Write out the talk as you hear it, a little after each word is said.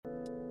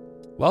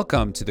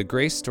Welcome to the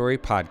Grace Story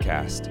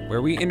Podcast,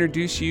 where we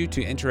introduce you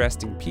to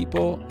interesting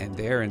people and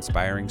their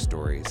inspiring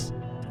stories.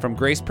 From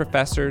Grace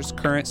professors,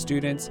 current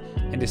students,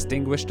 and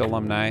distinguished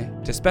alumni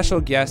to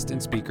special guests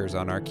and speakers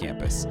on our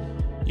campus,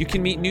 you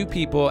can meet new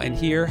people and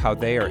hear how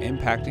they are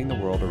impacting the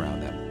world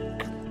around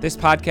them. This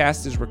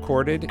podcast is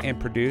recorded and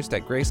produced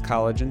at Grace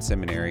College and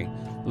Seminary,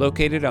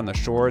 located on the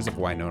shores of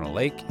Winona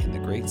Lake in the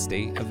great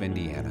state of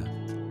Indiana.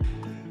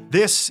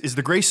 This is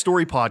the Grace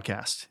Story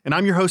Podcast, and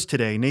I'm your host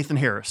today, Nathan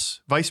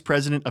Harris, Vice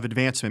President of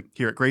Advancement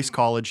here at Grace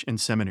College and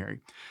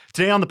Seminary.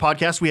 Today on the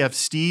podcast, we have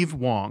Steve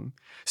Wong.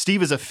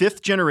 Steve is a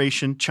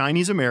fifth-generation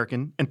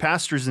Chinese-American and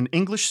pastors an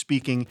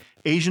English-speaking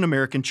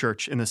Asian-American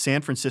church in the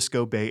San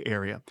Francisco Bay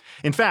Area.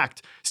 In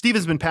fact, Steve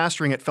has been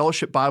pastoring at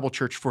Fellowship Bible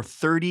Church for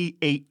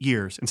 38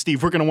 years. And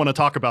Steve, we're going to want to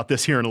talk about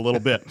this here in a little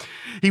bit.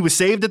 He was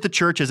saved at the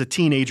church as a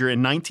teenager in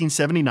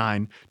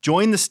 1979,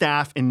 joined the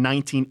staff in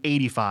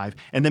 1985,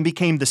 and then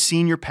became the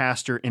senior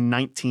pastor in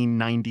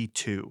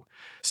 1992.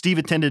 Steve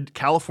attended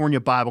California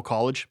Bible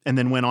College and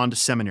then went on to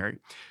seminary.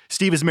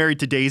 Steve is married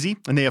to Daisy,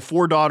 and they have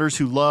 4 daughters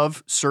who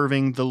love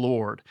serving the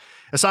Lord.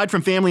 Aside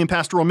from family and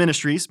pastoral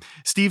ministries,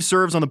 Steve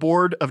serves on the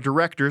board of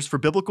directors for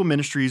biblical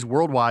ministries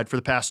worldwide for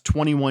the past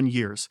 21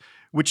 years,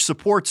 which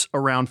supports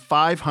around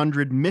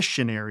 500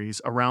 missionaries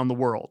around the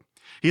world.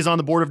 He is on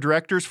the board of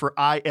directors for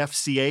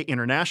IFCA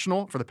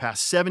International for the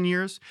past 7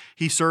 years.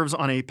 He serves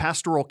on a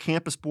pastoral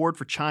campus board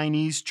for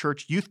Chinese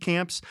church youth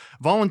camps,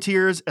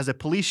 volunteers as a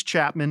police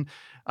chaplain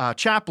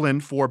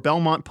for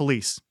Belmont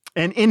Police.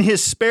 And in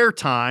his spare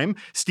time,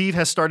 Steve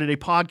has started a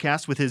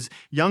podcast with his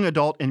young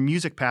adult and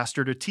music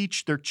pastor to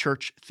teach their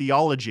church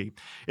theology.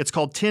 It's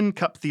called Tin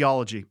Cup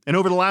Theology. And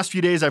over the last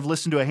few days, I've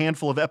listened to a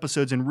handful of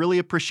episodes and really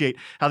appreciate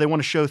how they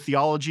want to show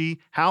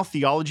how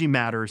theology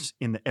matters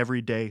in the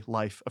everyday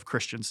life of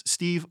Christians.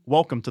 Steve,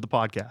 welcome to the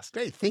podcast.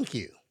 Great, thank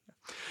you.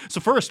 So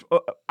first,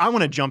 I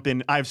want to jump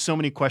in. I have so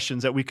many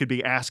questions that we could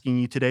be asking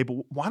you today, but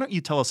why don't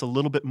you tell us a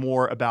little bit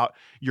more about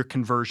your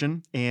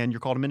conversion and your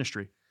call to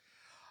ministry?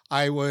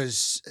 I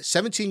was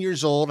 17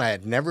 years old. I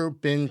had never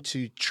been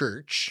to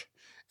church.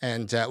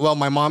 And,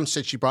 my mom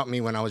said she brought me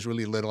when I was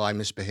really little. I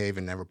misbehaved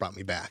and never brought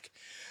me back.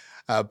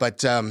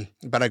 But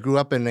I grew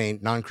up in a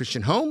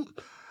non-Christian home.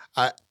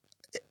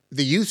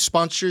 The youth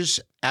sponsors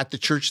at the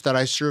church that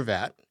I serve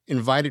at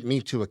invited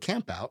me to a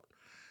camp out.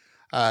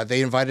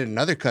 They invited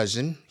another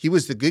cousin. He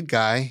was the good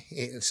guy,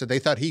 so they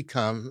thought he'd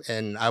come,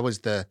 and I was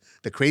the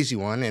crazy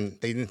one,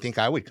 and they didn't think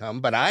I would come,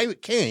 but I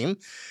came,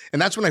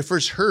 and that's when I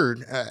first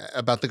heard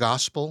about the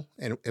gospel,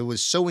 and it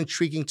was so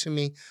intriguing to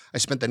me. I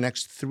spent the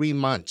next 3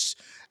 months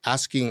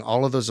asking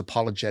all of those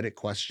apologetic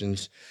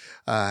questions,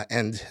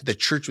 and the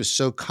church was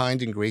so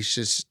kind and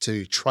gracious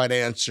to try to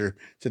answer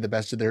to the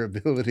best of their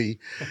ability.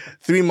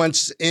 3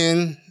 months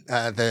in,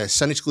 the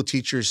Sunday school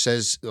teacher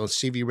says, "Well,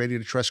 Steve, you ready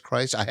to trust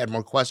Christ?" I had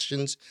more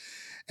questions.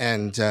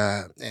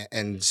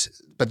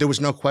 But there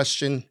was no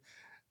question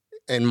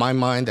in my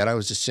mind that I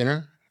was a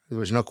sinner. There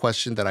was no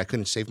question that I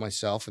couldn't save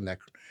myself and that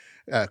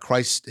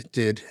Christ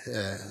did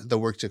the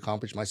work to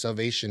accomplish my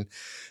salvation.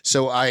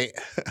 So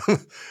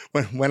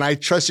when I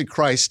trusted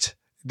Christ,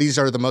 these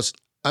are the most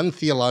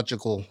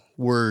untheological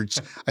words.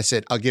 I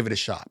said, "I'll give it a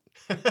shot."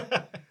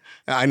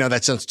 I know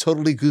that sounds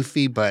totally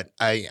goofy, but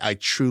I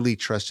truly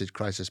trusted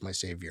Christ as my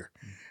Savior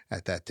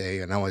at that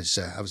day. And I was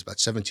about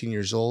 17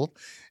 years old.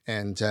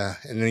 And a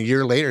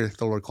year later,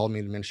 the Lord called me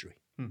into ministry.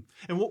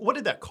 And what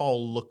did that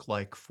call look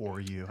like for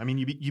you? I mean,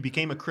 you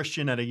became a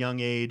Christian at a young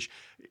age,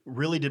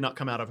 really did not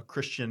come out of a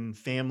Christian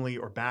family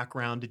or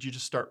background. Did you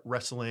just start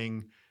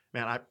wrestling,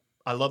 man,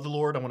 I love the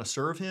Lord, I want to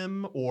serve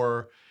him?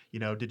 Or,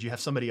 did you have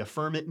somebody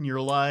affirm it in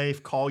your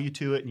life, call you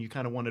to it, and you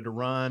kind of wanted to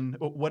run?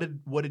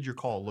 What did your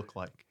call look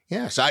like?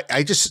 Yes,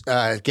 I just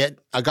I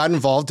got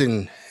involved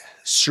in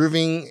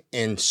serving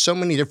in so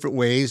many different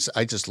ways.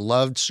 I just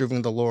loved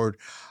serving the Lord.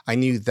 I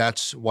knew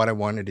that's what I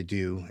wanted to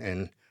do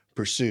and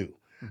pursue.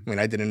 I mean,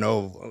 I didn't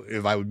know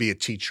if I would be a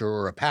teacher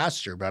or a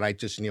pastor, but I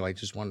just knew I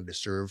just wanted to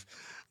serve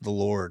the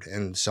Lord.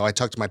 And so I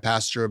talked to my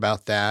pastor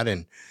about that,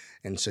 and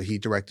so he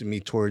directed me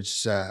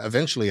towards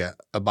eventually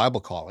a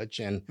Bible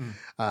college.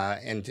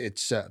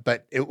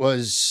 But it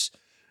was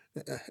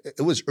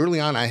early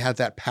on. I had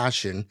that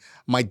passion.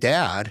 My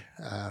dad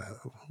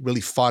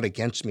really fought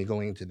against me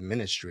going into the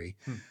ministry.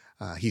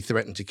 He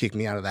threatened to kick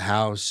me out of the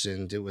house,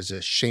 and it was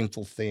a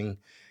shameful thing,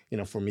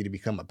 for me to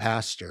become a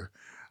pastor.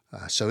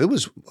 So it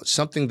was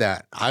something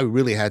that I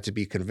really had to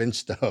be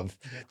convinced of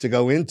to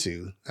go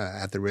into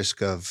at the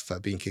risk of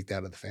being kicked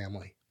out of the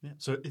family. Yeah.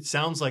 So it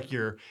sounds like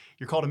your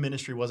call to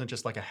ministry wasn't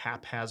just like a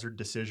haphazard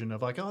decision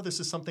of like, oh, this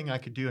is something I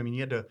could do. I mean,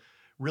 you had to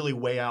really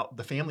weigh out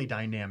the family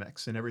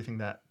dynamics and everything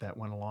that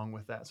went along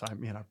with that. So I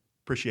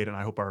appreciate it. And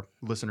I hope our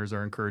listeners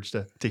are encouraged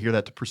to hear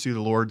that, to pursue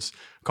the Lord's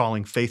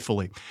calling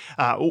faithfully.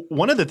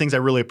 One of the things I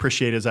really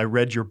appreciate as I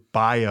read your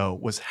bio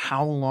was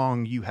how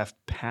long you have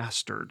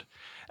pastored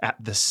at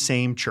the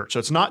same church. So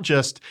it's not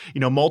just,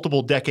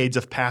 multiple decades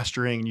of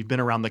pastoring and you've been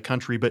around the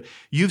country, but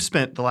you've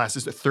spent the last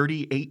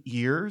 38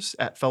 years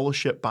at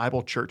Fellowship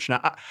Bible Church.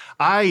 Now,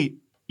 I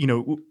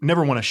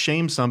never want to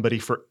shame somebody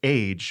for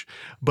age,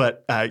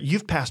 but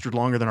you've pastored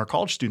longer than our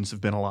college students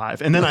have been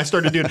alive. And then I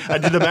did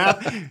the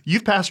math.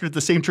 You've pastored at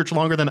the same church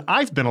longer than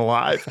I've been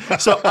alive.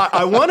 So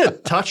I want to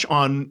touch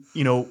on,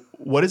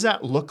 what does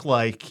that look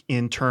like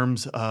in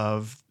terms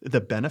of the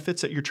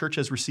benefits that your church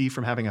has received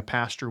from having a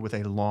pastor with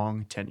a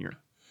long tenure?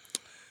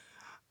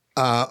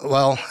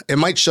 Well, it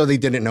might show they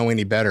didn't know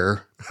any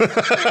better.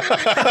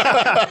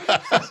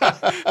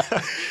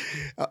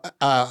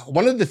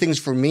 One of the things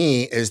for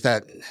me is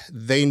that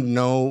they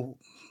know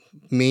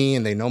me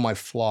and they know my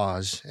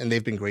flaws, and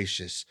they've been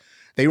gracious.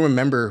 They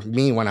remember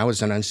me when I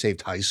was an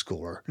unsaved high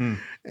schooler.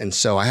 And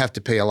so I have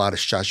to pay a lot of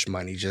shush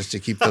money just to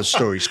keep those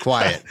stories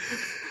quiet.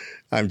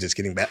 I'm just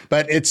kidding,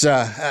 but it's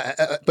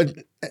but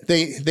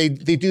they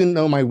do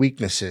know my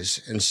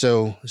weaknesses, and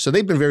so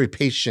they've been very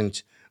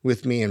patient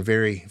with me and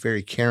very,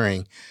 very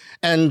caring,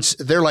 and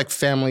they're like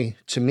family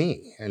to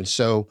me, and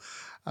so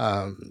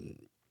I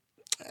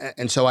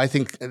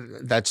think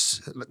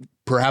that's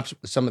perhaps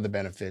some of the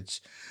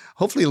benefits.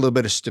 Hopefully, a little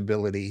bit of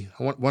stability.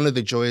 One of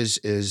the joys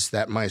is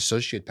that my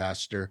associate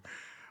pastor,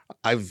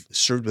 I've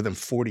served with him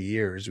 40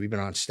 years. We've been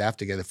on staff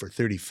together for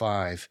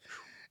 35.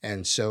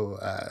 And so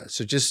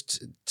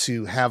just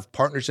to have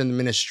partners in the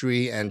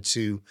ministry and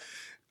to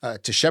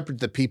shepherd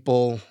the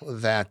people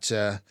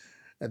that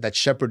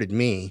shepherded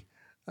me,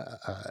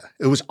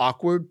 it was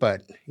awkward,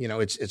 but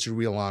it's a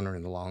real honor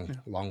in the long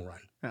run.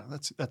 Yeah,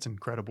 that's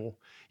incredible.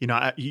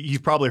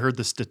 You've probably heard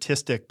the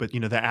statistic, but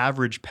the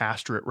average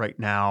pastorate right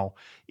now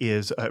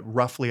is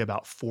roughly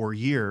about 4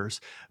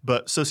 years.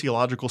 But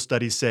sociological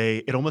studies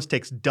say it almost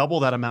takes double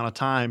that amount of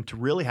time to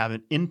really have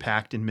an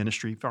impact in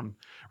ministry, from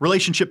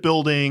relationship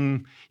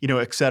building,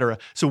 et cetera.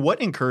 So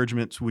what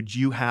encouragements would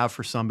you have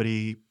for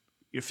somebody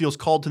who feels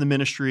called to the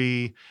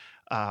ministry?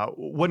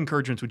 What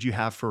encouragements would you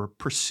have for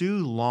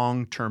pursue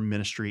long-term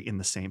ministry in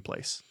the same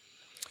place?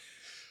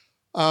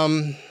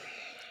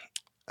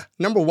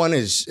 Number one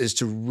is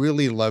to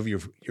really love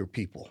your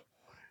people.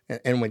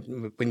 And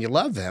when you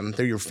love them,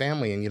 they're your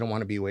family and you don't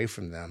want to be away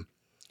from them.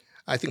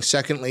 I think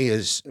secondly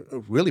is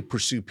really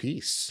pursue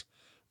peace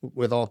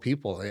with all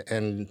people.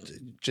 And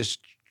just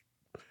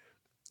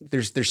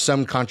there's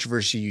some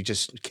controversy you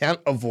just can't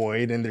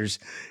avoid, and there's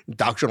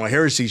doctrinal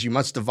heresies you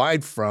must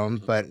divide from,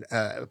 but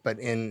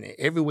in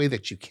every way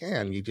that you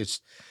can, you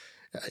just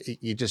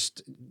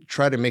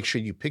try to make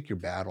sure you pick your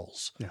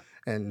battles. Yeah.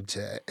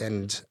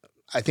 And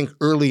I think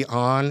early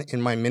on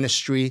in my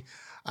ministry,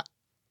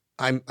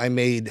 I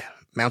made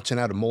mountain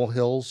out of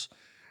molehills.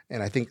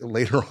 And I think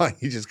later on,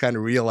 you just kind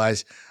of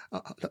realize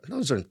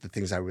those aren't the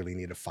things I really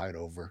need to fight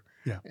over.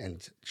 Yeah.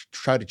 And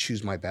try to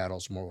choose my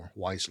battles more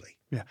wisely.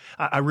 Yeah.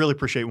 I really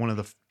appreciate one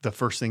of the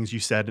first things you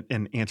said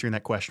in answering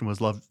that question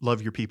was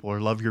love your people, or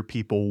love your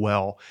people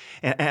well.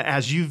 And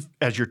as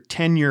your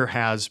tenure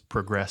has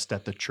progressed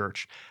at the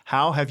church,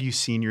 how have you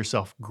seen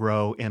yourself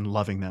grow in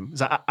loving them?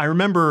 'Cause I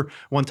remember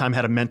one time I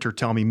had a mentor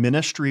tell me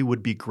ministry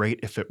would be great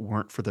if it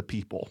weren't for the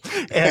people.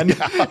 And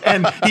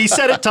he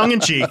said it tongue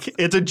in cheek.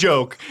 It's a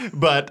joke,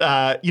 but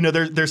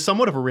there's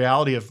somewhat of a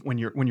reality of when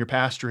you're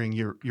pastoring,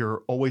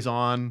 you're always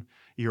on.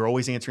 You're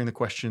always answering the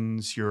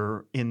questions.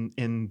 You're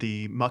in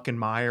the muck and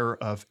mire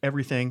of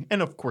everything.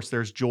 And of course,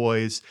 there's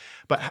joys.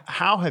 But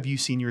how have you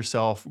seen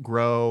yourself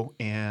grow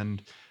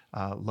and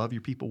love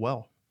your people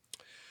well?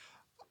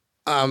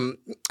 I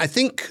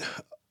think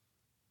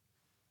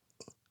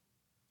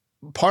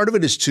part of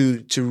it is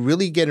to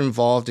really get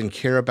involved and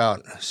care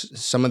about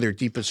some of their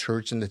deepest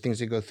hurts and the things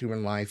they go through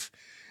in life.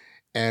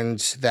 And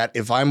that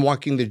if I'm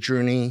walking the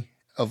journey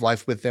of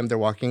life with them, they're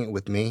walking it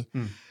with me.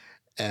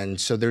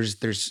 And so there's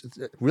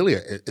really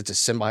it's a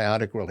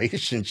symbiotic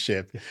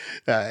relationship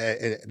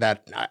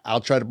that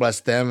I'll try to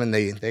bless them, and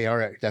they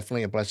are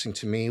definitely a blessing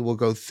to me. We'll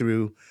go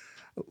through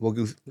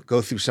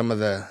some of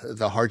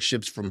the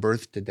hardships from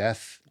birth to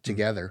death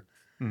together,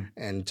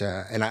 and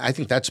I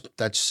think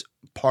that's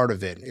part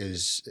of it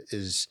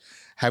is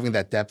having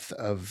that depth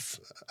of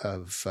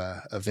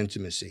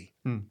intimacy.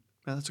 Well,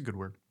 that's a good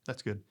word.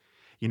 That's good.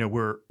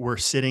 We're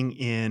sitting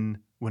in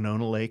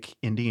Winona Lake,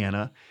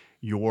 Indiana.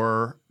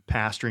 You're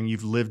pastoring.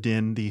 You've lived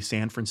in the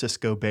San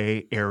Francisco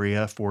Bay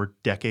Area for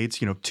decades.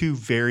 Two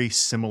very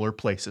similar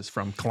places,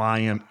 from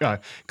climate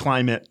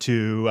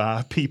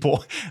to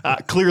people.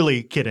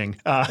 Clearly kidding.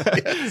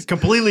 Yes.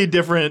 Completely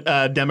different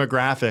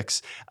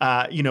demographics.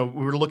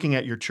 We were looking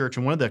at your church,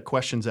 and one of the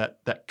questions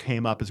that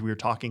came up as we were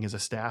talking as a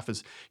staff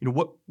is,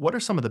 what are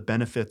some of the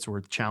benefits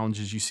or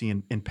challenges you see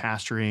in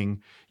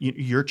pastoring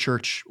your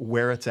church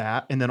where it's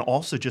at, and then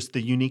also just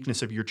the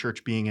uniqueness of your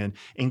church being an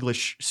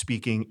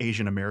English-speaking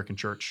Asian American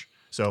church.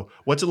 So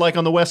what's it like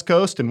on the West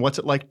Coast, and what's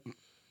it like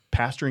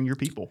pastoring your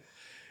people?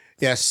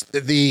 Yes,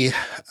 the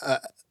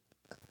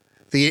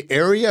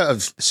area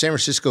of San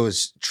Francisco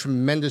is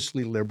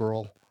tremendously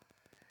liberal,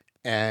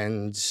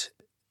 and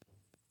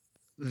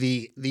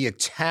the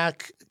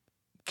attack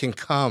can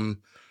come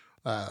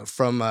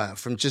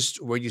from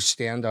just where you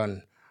stand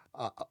on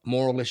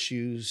moral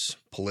issues,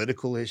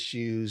 political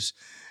issues,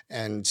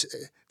 and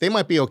they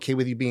might be okay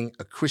with you being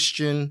a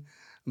Christian,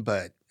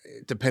 but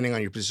depending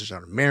on your position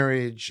on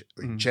marriage,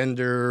 or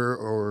gender,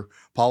 or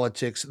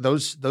politics,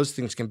 those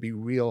things can be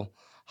real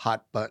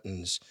hot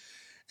buttons.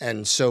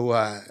 And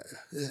so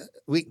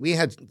we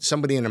had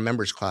somebody in a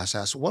members class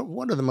ask,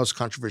 what are the most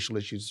controversial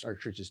issues our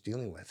church is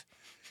dealing with?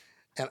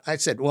 And I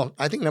said, well,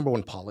 I think number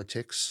one,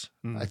 politics.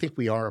 I think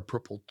we are a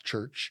purple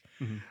church.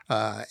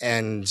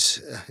 And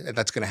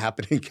that's going to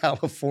happen in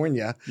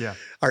California. Yeah.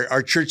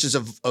 Our church is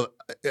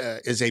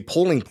a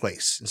polling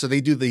place. And so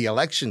they do the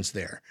elections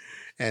there.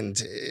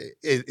 And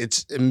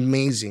it's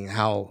amazing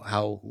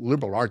how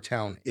liberal our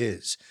town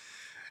is.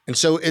 And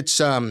so it's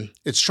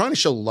trying to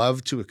show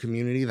love to a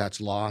community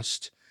that's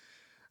lost.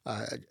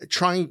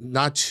 Trying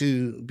not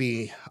to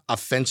be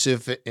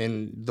offensive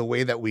in the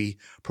way that we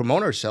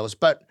promote ourselves,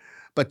 but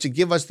to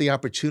give us the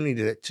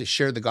opportunity to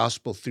share the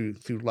gospel through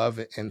love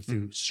and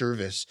through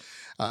service,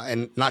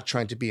 and not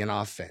trying to be an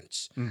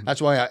offense.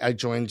 That's why I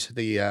joined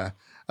the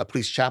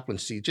police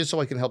chaplaincy, just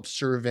so I can help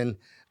serve in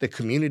the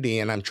community,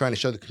 and I'm trying to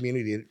show the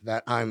community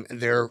that I'm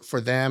there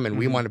for them, and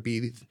we want to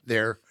be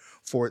there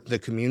for the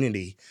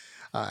community.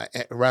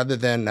 Rather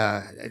than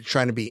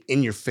trying to be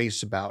in your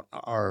face about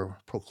our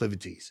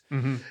proclivities,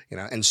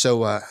 and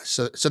so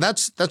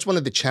that's one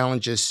of the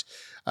challenges.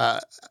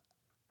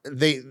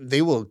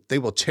 They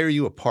will tear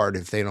you apart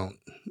if they don't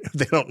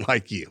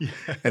like you,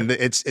 and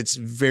it's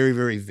very,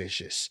 very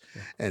vicious,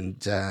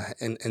 and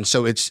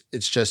so it's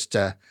just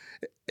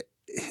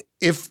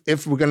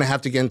if we're going to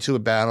have to get into a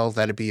battle,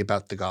 that'd be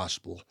about the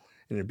gospel,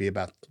 and it'd be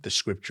about the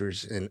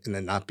scriptures, and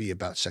then not be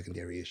about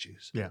secondary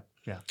issues. Yeah.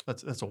 Yeah,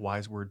 that's a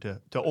wise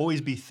word to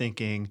always be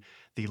thinking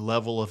the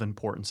level of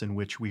importance in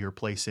which we are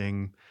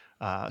placing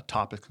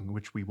topics in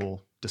which we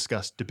will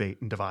discuss, debate,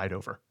 and divide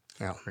over.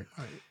 Yeah. Right.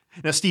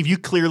 Now, Steve, you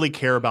clearly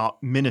care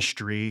about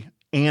ministry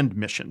and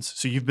missions.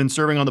 So you've been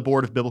serving on the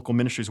board of Biblical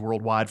Ministries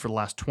Worldwide for the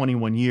last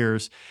 21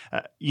 years.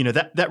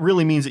 That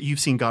really means that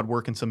you've seen God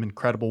work in some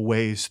incredible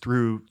ways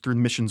through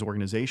missions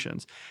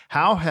organizations.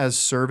 How has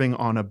serving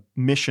on a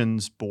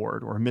missions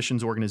board or a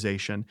missions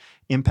organization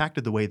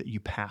impacted the way that you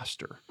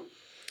pastor?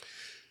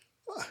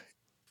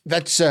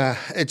 That's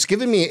it's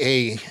given me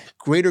a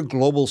greater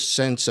global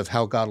sense of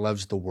how God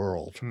loves the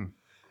world.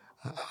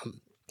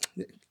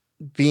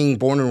 Being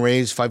born and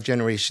raised 5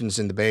 generations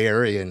in the Bay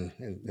Area and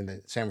in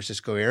the San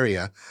Francisco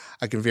area,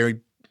 I can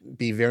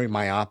be very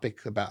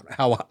myopic about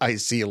how I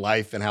see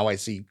life and how I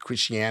see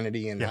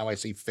Christianity and how I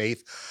see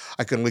faith.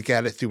 I can look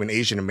at it through an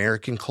Asian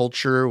American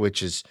culture,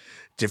 which is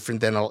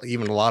different than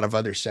even a lot of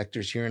other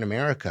sectors here in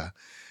America.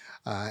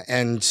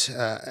 And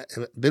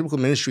Biblical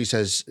Ministries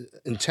has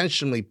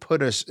intentionally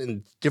put us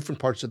in different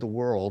parts of the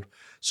world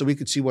so we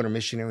could see what our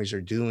missionaries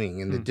are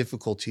doing and the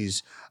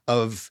difficulties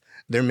of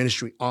their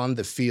ministry on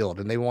the field.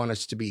 And they want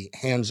us to be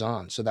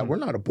hands-on so that we're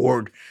not a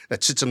board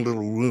that sits in a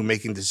little room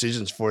making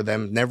decisions for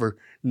them, never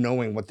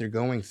knowing what they're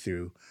going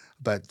through,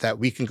 but that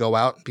we can go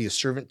out and be a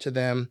servant to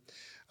them,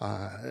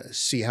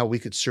 see how we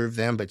could serve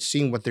them, but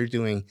seeing what they're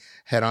doing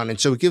head on. And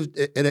so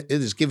it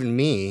has given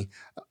me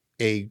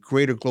a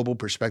greater global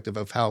perspective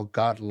of how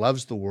God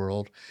loves the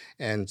world,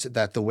 and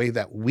that the way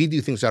that we do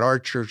things at our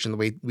church and the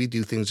way we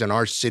do things in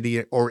our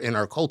city or in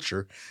our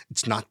culture,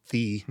 it's not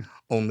the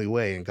only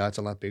way, and God's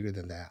a lot bigger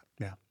than that.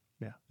 Yeah.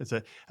 It's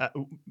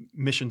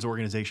missions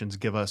organizations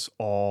give us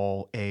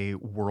all a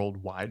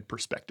worldwide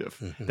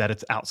perspective that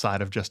it's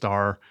outside of just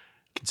our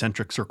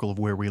concentric circle of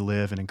where we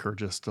live, and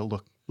encourage us to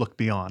look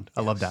beyond.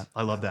 I love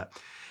that.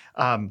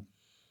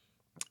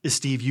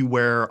 Steve, you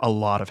wear a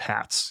lot of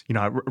hats.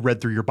 I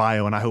read through your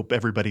bio, and I hope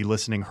everybody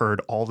listening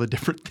heard all the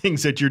different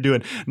things that you're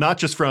doing, not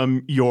just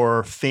from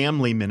your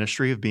family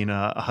ministry of being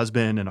a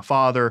husband and a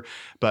father,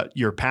 but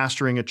you're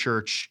pastoring a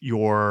church,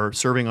 you're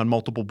serving on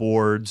multiple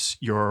boards,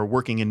 you're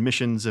working in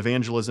missions,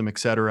 evangelism, et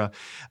cetera.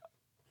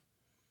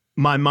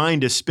 My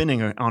mind is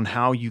spinning on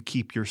how you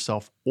keep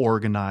yourself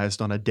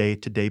organized on a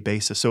day-to-day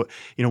basis. So,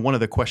 one of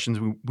the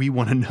questions we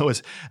want to know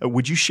is,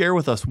 would you share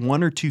with us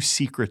 1 or 2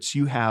 secrets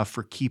you have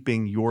for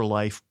keeping your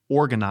life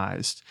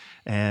organized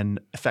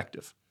and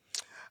effective?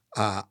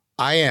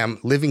 I am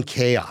living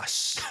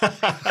chaos. I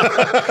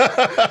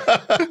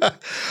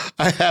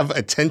have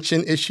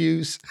attention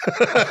issues.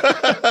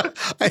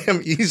 I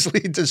am easily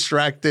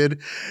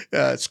distracted,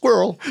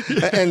 squirrel,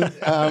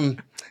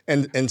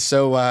 and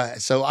so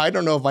I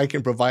don't know if I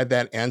can provide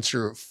that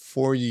answer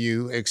for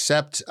you,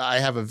 except I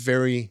have a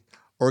very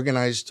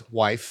organized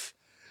wife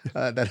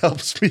that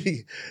helps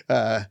me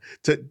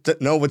to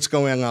know what's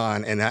going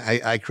on, and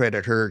I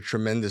credit her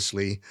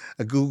tremendously.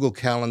 A Google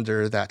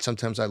Calendar that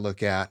sometimes I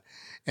look at,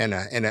 and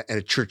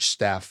a church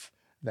staff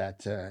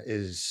that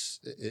is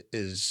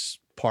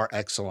par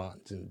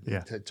excellence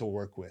to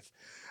work with.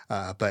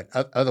 But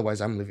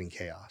otherwise, I'm living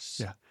chaos.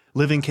 Yeah.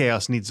 Living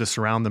Chaos needs to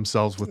surround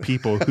themselves with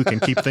people who can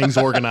keep things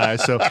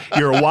organized. So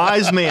you're a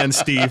wise man,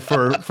 Steve,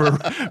 for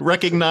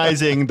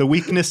recognizing the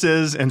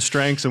weaknesses and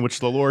strengths in which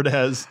the Lord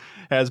has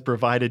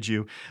provided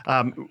you.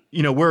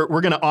 We're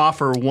going to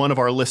offer one of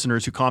our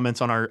listeners who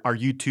comments on our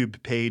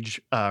YouTube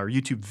page, our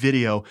YouTube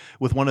video,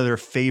 with one of their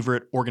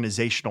favorite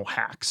organizational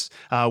hacks,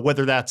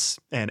 whether that's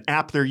an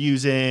app they're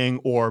using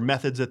or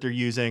methods that they're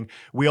using.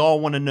 We all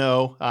want to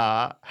know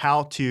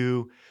how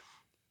to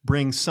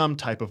bring some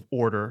type of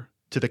order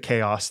to the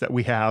chaos that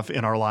we have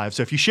in our lives.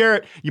 So if you share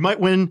it, you might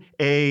win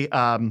a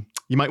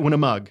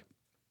mug.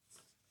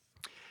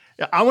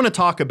 I want to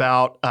talk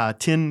about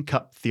tin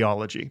cup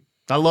theology.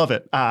 I love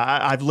it.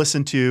 I've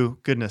listened to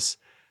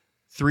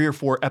 3 or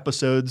 4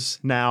 episodes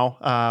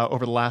now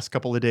over the last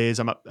couple of days.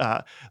 I'm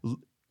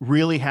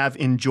really have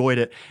enjoyed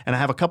it, and I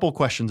have a couple of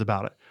questions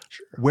about it.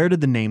 Sure. Where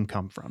did the name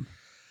come from?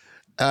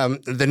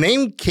 The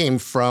name came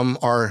from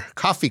our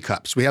coffee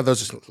cups. We have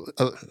those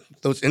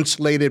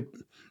insulated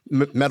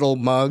metal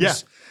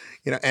mugs,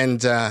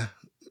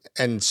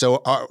 and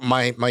so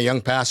my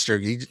young pastor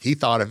he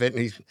thought of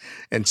it,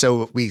 and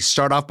so we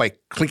start off by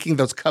clinking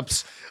those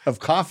cups of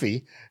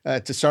coffee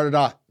to start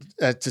off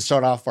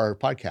our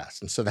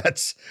podcast, and so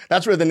that's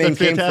where the name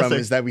came from,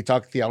 is that we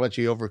talk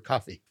theology over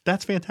coffee.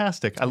 That's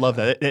fantastic. I love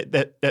that.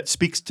 That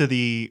speaks to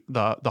the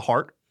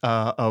heart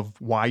of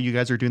why you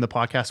guys are doing the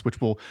podcast,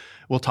 which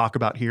we'll talk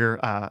about here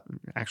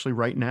actually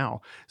right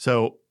now.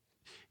 So,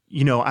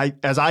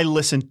 as I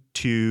listened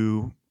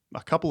to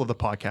a couple of the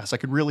podcasts, I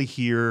could really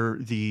hear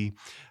the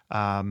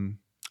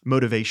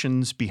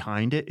motivations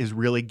behind it is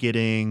really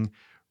getting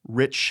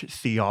rich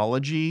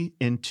theology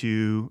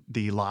into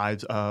the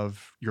lives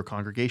of your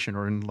congregation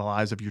or in the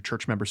lives of your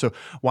church members. So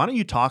why don't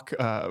you talk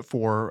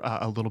for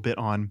a little bit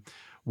on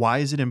why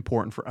is it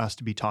important for us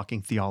to be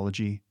talking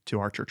theology to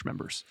our church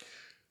members?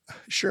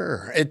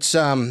 Sure. It's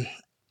the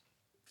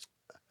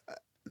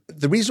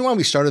reason why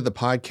we started the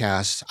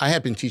podcast. I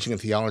had been teaching a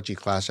theology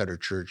class at our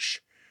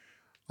church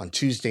on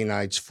Tuesday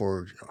nights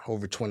for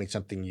over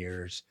 20-something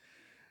years.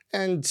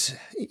 And,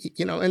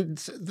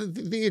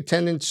 the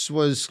attendance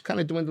was kind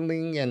of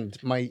dwindling. And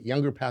my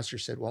younger pastor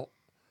said, well,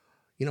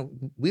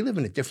 we live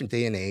in a different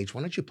day and age.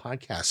 Why don't you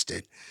podcast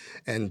it?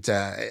 And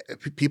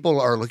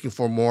people are looking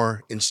for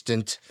more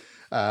instant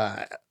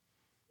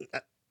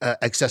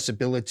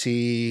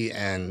accessibility,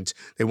 and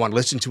they want to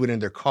listen to it in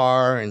their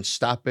car and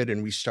stop it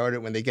and restart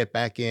it when they get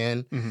back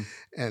in. Mm-hmm.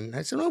 And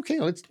I said, okay,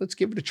 let's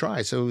give it a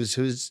try. So it was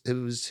his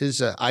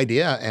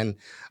idea, and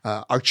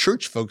our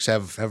church folks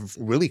have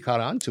really caught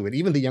on to it.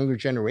 Even the younger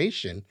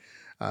generation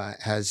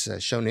has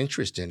shown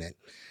interest in it.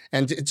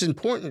 And it's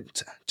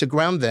important to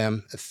ground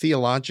them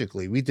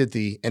theologically. We did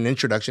an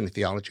introduction to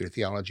theology, or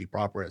theology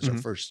proper, as our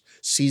first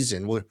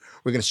season. We're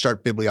going to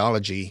start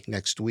bibliology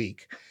next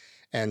week,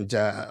 and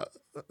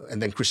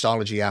then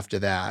Christology after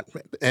that.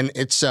 And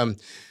it's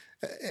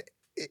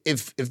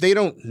if they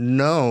don't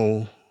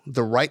know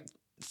the right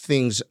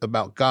things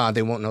about God,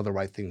 they won't know the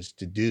right things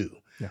to do.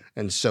 Yeah.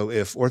 And so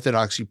if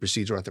orthodoxy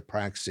precedes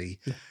orthopraxy,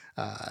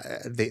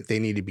 they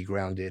need to be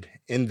grounded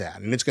in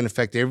that. And it's going to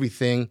affect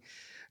everything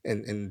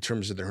in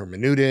terms of their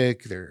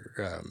hermeneutic,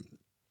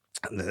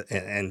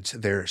 and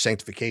their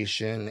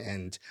sanctification,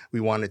 and we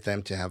wanted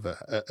them to have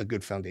a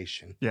good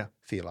foundation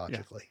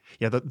theologically.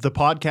 Yeah, the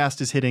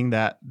podcast is hitting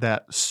that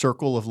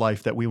circle of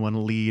life that we want to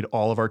lead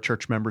all of our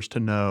church members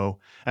to know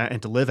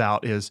and to live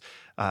out is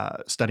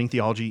studying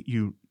theology.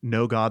 You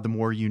know God, the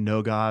more you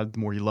know God, the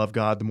more you love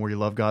God, the more you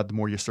love God, the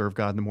more you serve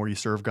God, the more you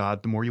serve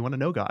God, the more you want to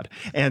know God.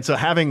 And so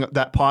having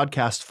that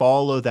podcast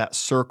follow that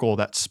circle,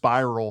 that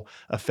spiral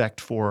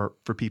effect for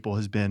people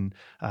has been,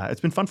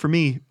 it's been fun for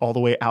me all the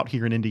way out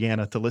here in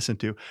Indiana to listen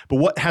to. But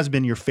what has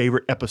been your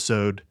favorite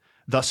episode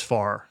thus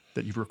far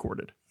that you've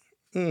recorded?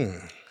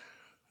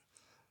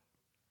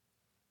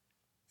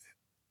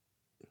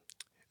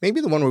 Maybe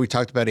the one where we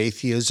talked about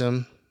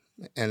atheism,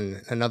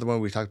 and another one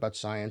where we talked about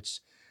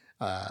science,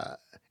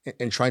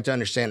 and trying to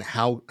understand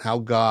how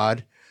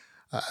God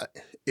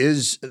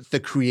is the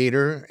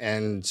creator,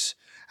 and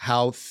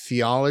how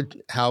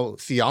theology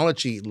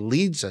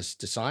leads us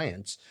to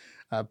science,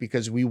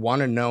 because we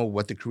want to know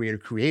what the creator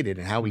created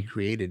and how he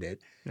created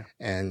it. Yeah.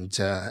 And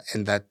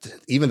that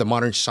even the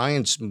modern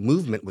science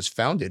movement was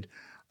founded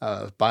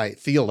by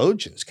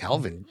theologians.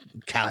 Calvin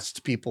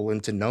cast people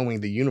into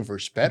knowing the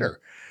universe better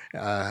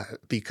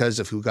because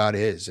of who God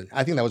is. And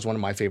I think that was one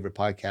of my favorite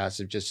podcasts,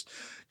 of just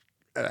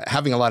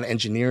having a lot of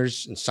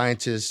engineers and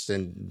scientists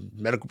and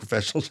medical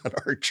professionals at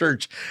our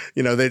church.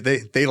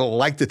 They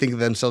like to think of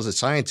themselves as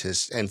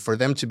scientists, and for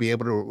them to be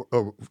able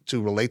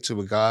to relate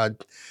to a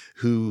God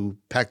who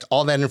packed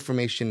all that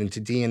information into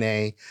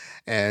DNA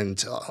and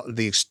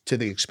to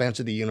the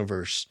expanse of the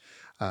universe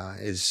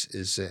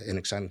is an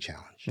exciting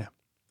challenge. Yeah,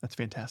 that's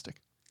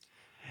fantastic.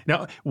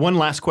 Now, one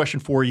last question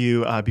for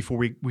you before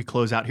we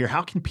close out here.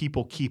 How can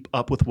people keep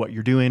up with what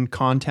you're doing,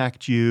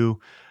 contact you,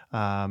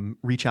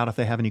 reach out if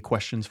they have any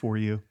questions for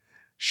you?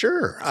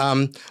 Sure.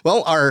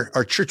 Well,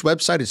 our church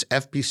website is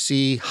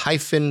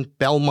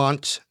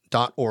fbc-belmont.org.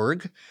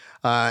 gracestory.org.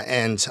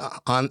 And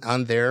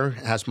on there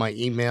has my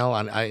email.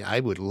 And I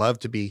would love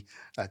to be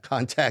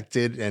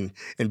contacted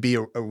and be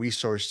a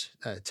resource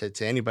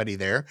to anybody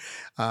there.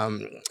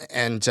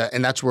 And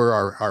that's where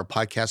our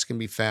podcast can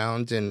be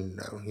found. And,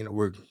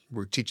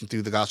 we're teaching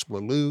through the Gospel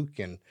of Luke,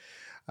 and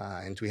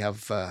we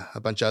have a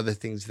bunch of other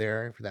things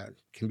there that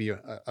can be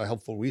a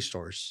helpful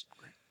resource.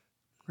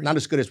 Not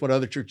as good as what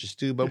other churches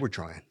do, but we're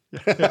trying.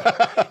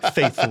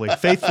 faithfully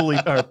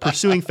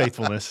pursuing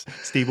faithfulness.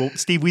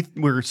 Steve,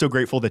 we're so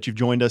grateful that you've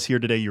joined us here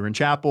today. You're in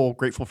chapel,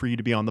 grateful for you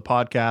to be on the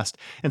podcast,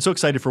 and so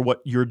excited for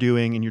what you're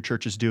doing and your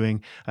church is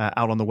doing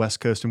out on the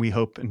West Coast. And we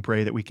hope and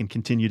pray that we can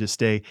continue to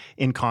stay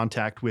in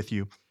contact with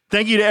you.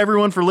 Thank you to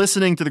everyone for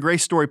listening to the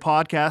Grace Story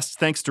podcast.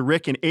 Thanks to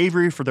Rick and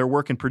Avery for their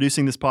work in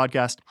producing this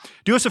podcast.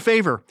 Do us a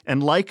favor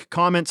and like,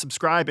 comment,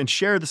 subscribe, and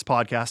share this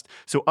podcast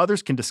so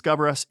others can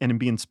discover us and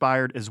be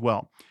inspired as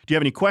well. Do you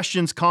have any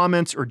questions,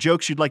 comments, or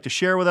jokes you'd like to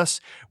share with us?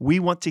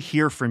 We want to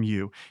hear from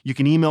you. You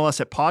can email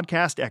us at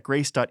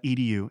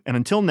podcast@grace.edu. And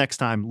until next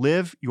time,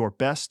 live your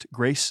best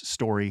grace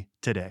story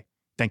today.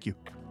 Thank you.